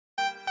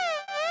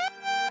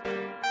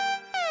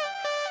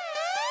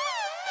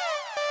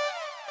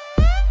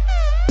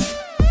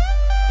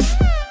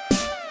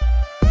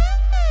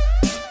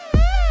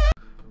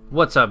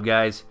What's up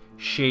guys,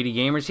 Shady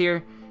Gamers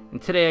here, and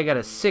today I got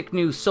a sick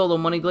new solo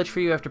money glitch for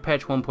you after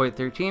patch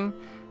 1.13.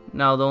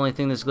 Now the only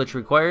thing this glitch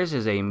requires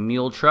is a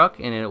mule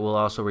truck, and it will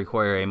also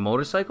require a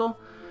motorcycle.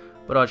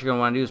 But all you're going to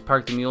want to do is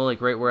park the mule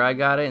like right where I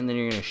got it, and then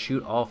you're going to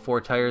shoot all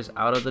 4 tires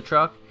out of the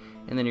truck,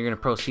 and then you're going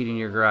to proceed in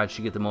your garage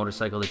to get the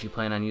motorcycle that you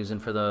plan on using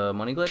for the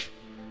money glitch.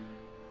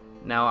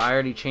 Now I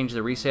already changed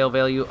the resale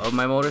value of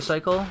my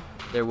motorcycle.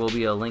 There will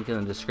be a link in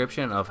the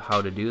description of how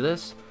to do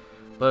this.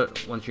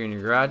 But once you're in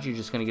your garage, you're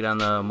just going to get on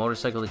the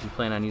motorcycle that you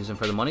plan on using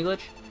for the money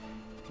glitch.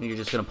 And you're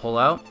just going to pull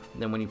out.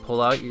 Then when you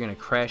pull out, you're going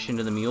to crash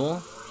into the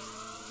mule.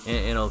 And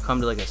it'll come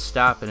to like a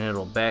stop and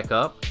it'll back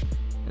up.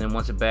 And then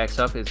once it backs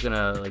up, it's going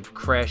to like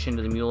crash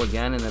into the mule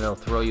again. And then it'll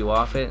throw you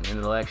off it. And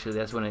it'll actually,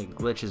 that's when it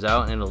glitches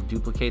out and it'll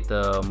duplicate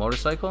the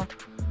motorcycle.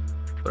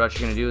 But what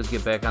you're going to do is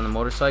get back on the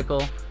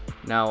motorcycle.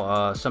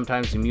 Now,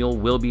 sometimes the mule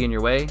will be in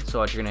your way, so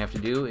what you're going to have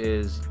to do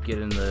is get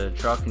in the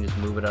truck and just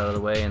move it out of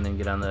the way and then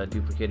get on the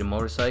duplicated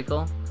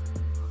motorcycle.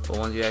 But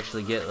once you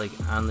actually get like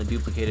on the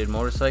duplicated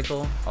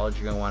motorcycle, all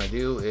you're going to want to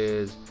do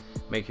is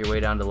make your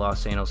way down to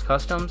Los Santos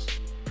Customs.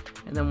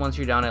 And then once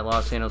you're down at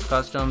Los Santos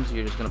Customs,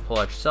 you're just going to pull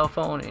out your cell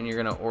phone and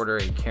you're going to order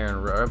a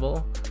Karen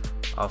Rebel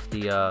off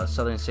the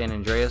Southern San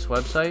Andreas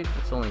website.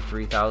 It's only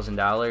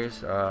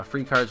 $3,000.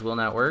 Free cards will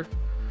not work.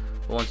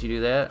 But once you do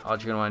that, all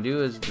you're going to want to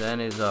do is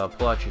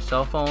pull out your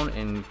cell phone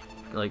and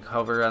like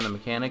hover on the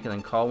mechanic and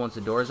then call once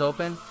the doors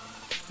open.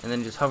 And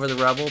then just hover the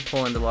Rebel,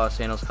 pull into Los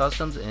Santos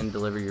Customs and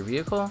deliver your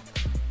vehicle.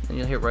 Then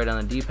you'll hit right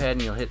on the D-pad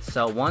and you'll hit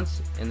sell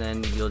once, and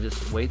then you'll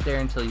just wait there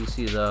until you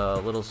see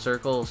the little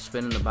circle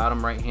spin in the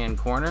bottom right hand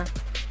corner.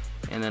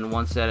 And then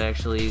once that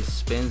actually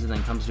spins and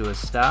then comes to a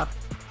stop,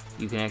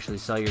 you can actually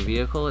sell your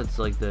vehicle. It's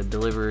like the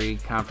delivery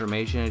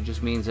confirmation. It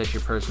just means that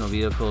your personal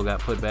vehicle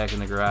got put back in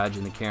the garage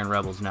and the Karen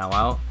Rebel's now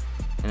out.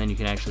 And then you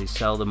can actually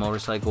sell the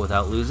motorcycle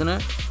without losing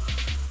it.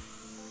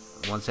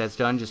 Once that's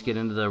done, just get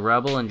into the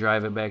Rebel and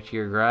drive it back to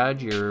your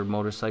garage. Your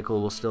motorcycle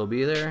will still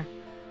be there.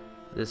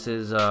 This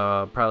is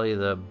probably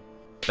the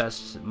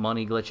best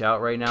money glitch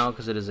out right now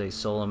because it is a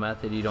solo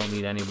method. You don't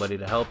need anybody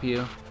to help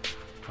you.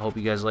 I hope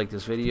you guys like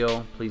this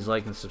video. Please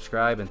like and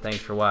subscribe, and thanks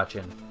for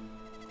watching.